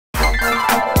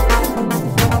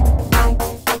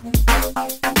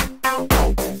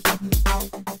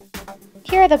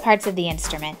the parts of the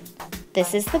instrument.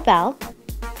 This is the bell.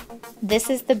 This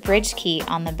is the bridge key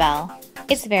on the bell.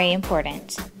 It's very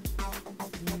important.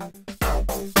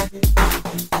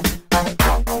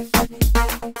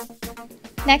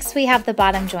 Next, we have the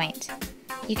bottom joint.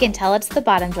 You can tell it's the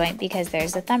bottom joint because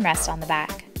there's a thumb rest on the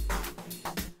back.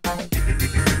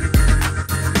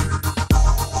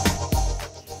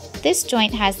 This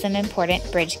joint has some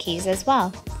important bridge keys as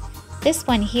well. This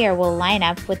one here will line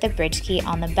up with the bridge key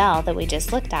on the bell that we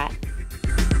just looked at.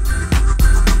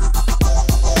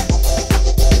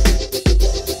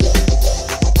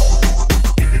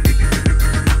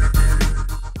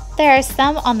 There are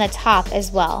some on the top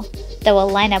as well that will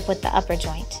line up with the upper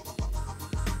joint.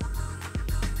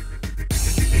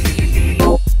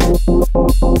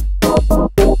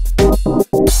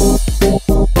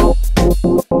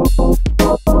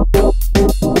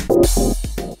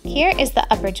 Here is the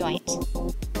upper joint.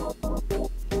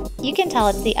 You can tell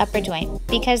it's the upper joint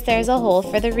because there's a hole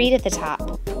for the reed at the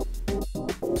top.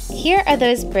 Here are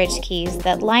those bridge keys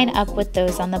that line up with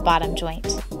those on the bottom joint.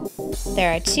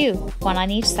 There are two, one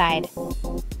on each side.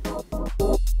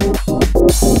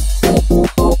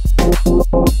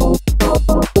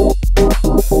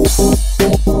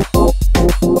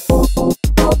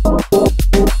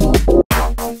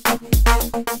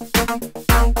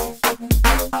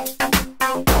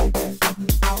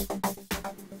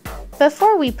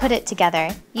 Before we put it together,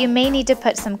 you may need to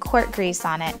put some cork grease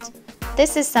on it.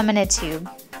 This is some in a tube.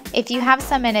 If you have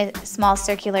some in a small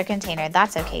circular container,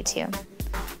 that's okay too.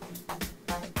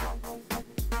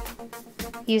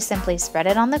 You simply spread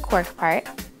it on the cork part,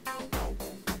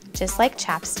 just like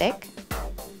chapstick.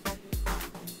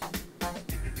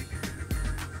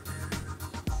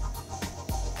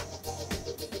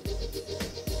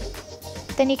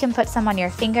 Then you can put some on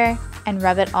your finger and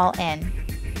rub it all in.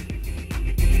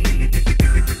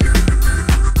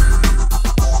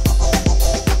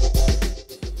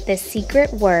 The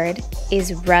secret word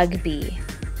is rugby.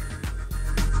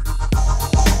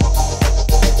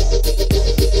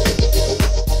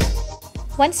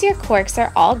 Once your corks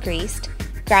are all greased,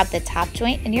 grab the top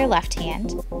joint in your left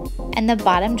hand and the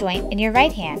bottom joint in your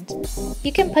right hand.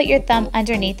 You can put your thumb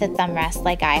underneath the thumb rest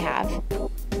like I have.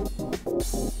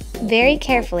 Very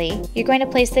carefully, you're going to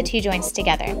place the two joints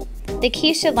together. The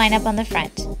keys should line up on the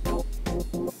front.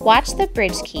 Watch the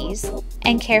bridge keys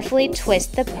and carefully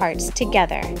twist the parts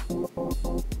together.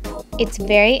 It's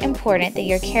very important that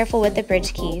you're careful with the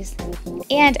bridge keys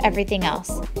and everything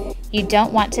else. You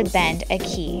don't want to bend a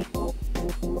key.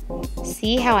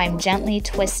 See how I'm gently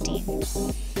twisting.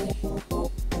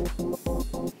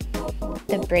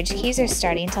 The bridge keys are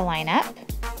starting to line up.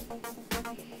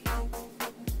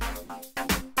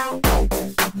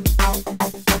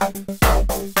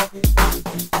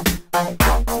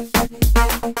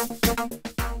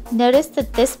 Notice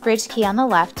that this bridge key on the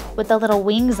left with the little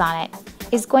wings on it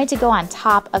is going to go on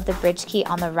top of the bridge key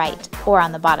on the right or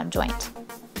on the bottom joint.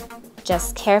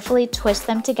 Just carefully twist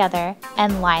them together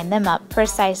and line them up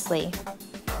precisely.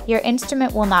 Your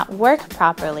instrument will not work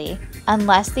properly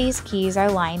unless these keys are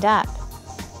lined up.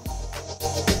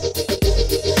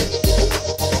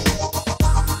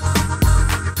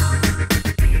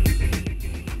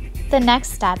 The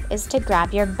next step is to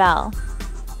grab your bell.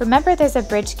 Remember there's a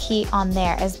bridge key on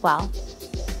there as well.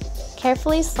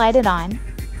 Carefully slide it on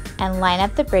and line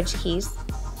up the bridge keys.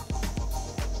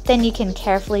 Then you can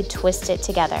carefully twist it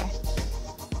together.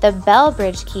 The bell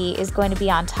bridge key is going to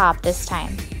be on top this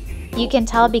time. You can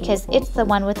tell because it's the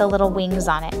one with the little wings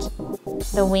on it.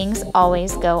 The wings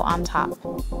always go on top.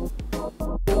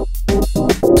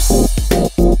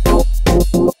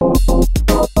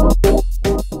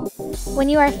 When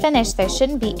you are finished, there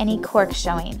shouldn't be any cork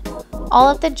showing. All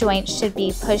of the joints should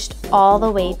be pushed all the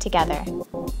way together.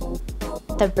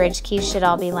 The bridge keys should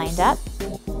all be lined up.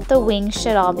 The wings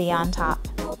should all be on top.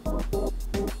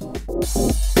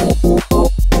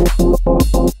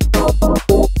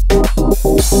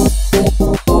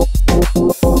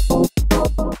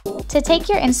 To take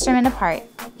your instrument apart,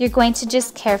 you're going to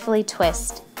just carefully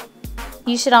twist.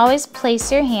 You should always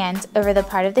place your hands over the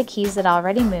part of the keys that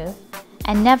already move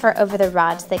and never over the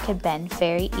rods that could bend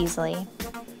very easily.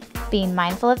 Being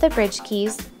mindful of the bridge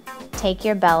keys, take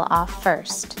your bell off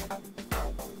first.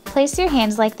 Place your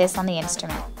hands like this on the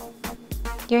instrument.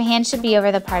 Your hand should be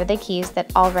over the part of the keys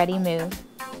that already move.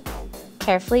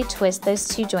 Carefully twist those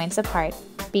two joints apart,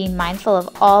 being mindful of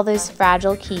all those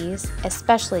fragile keys,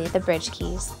 especially the bridge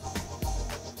keys.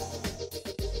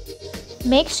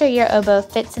 Make sure your oboe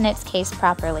fits in its case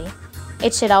properly.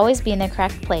 It should always be in the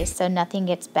correct place so nothing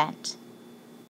gets bent.